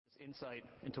insight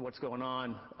into what's going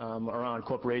on around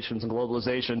corporations and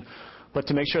globalization, but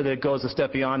to make sure that it goes a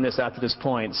step beyond this after this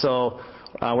point. So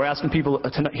we're asking people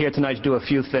here tonight to do a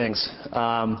few things.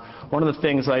 One of the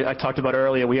things I talked about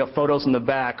earlier, we have photos in the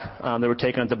back that were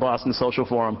taken at the Boston Social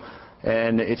Forum,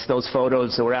 and it's those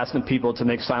photos that we're asking people to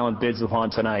make silent bids upon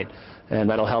tonight, and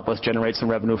that'll help us generate some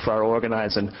revenue for our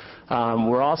organizing.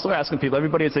 We're also asking people,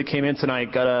 everybody as they came in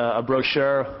tonight got a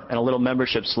brochure and a little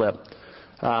membership slip.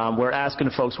 We're asking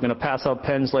folks, we're going to pass out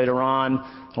pens later on,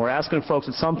 and we're asking folks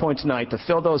at some point tonight to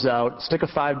fill those out, stick a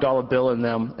 $5 bill in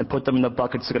them, and put them in the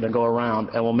buckets that are going to go around,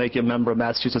 and we'll make you a member of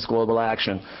Massachusetts Global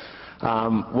Action.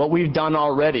 What we've done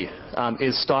already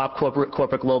is stop corporate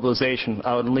globalization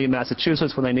out in Lee,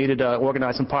 Massachusetts, when they needed an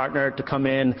organizing partner to come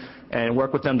in and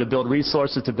work with them to build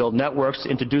resources, to build networks, to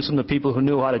introduce them to people who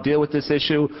knew how to deal with this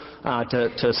issue,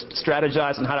 to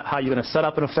strategize on how you're going to set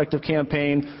up an effective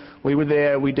campaign. We were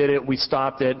there, we did it, we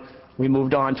stopped it, we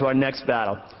moved on to our next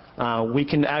battle. We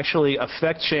can actually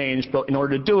affect change, but in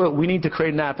order to do it, we need to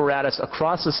create an apparatus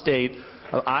across the state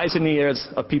of eyes and ears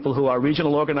of people who are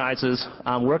regional organizers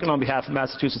working on behalf of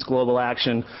Massachusetts Global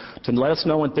Action to let us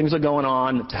know when things are going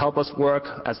on, to help us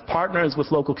work as partners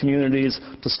with local communities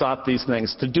to stop these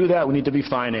things. To do that, we need to be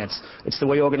financed. It's the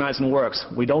way organizing works.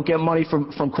 We don't get money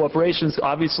from corporations,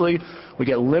 obviously. We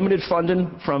get limited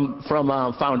funding from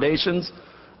foundations.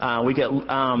 We get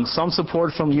some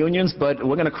support from unions, but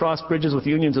we're going to cross bridges with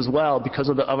unions as well because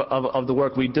of the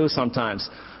work we do sometimes.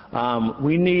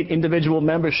 We need individual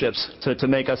memberships to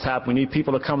make us happy. We need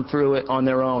people to come through it on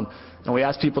their own. And we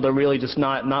ask people to really just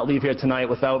not leave here tonight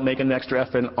without making an extra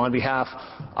effort on behalf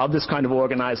of this kind of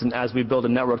organizing as we build a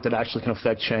network that actually can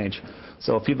affect change.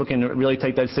 So if people can really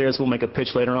take that serious, we'll make a pitch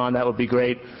later on. That would be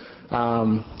great.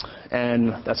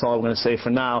 And that's all I'm going to say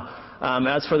for now.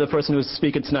 As for the person who's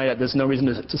speaking tonight, there's no reason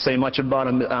to say much about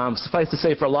him. Suffice to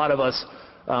say, for a lot of us,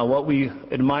 what we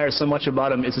admire so much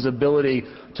about him is his ability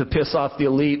to piss off the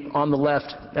elite on the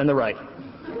left and the right.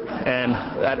 And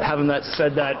having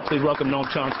said that, please welcome Noam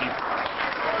Chomsky.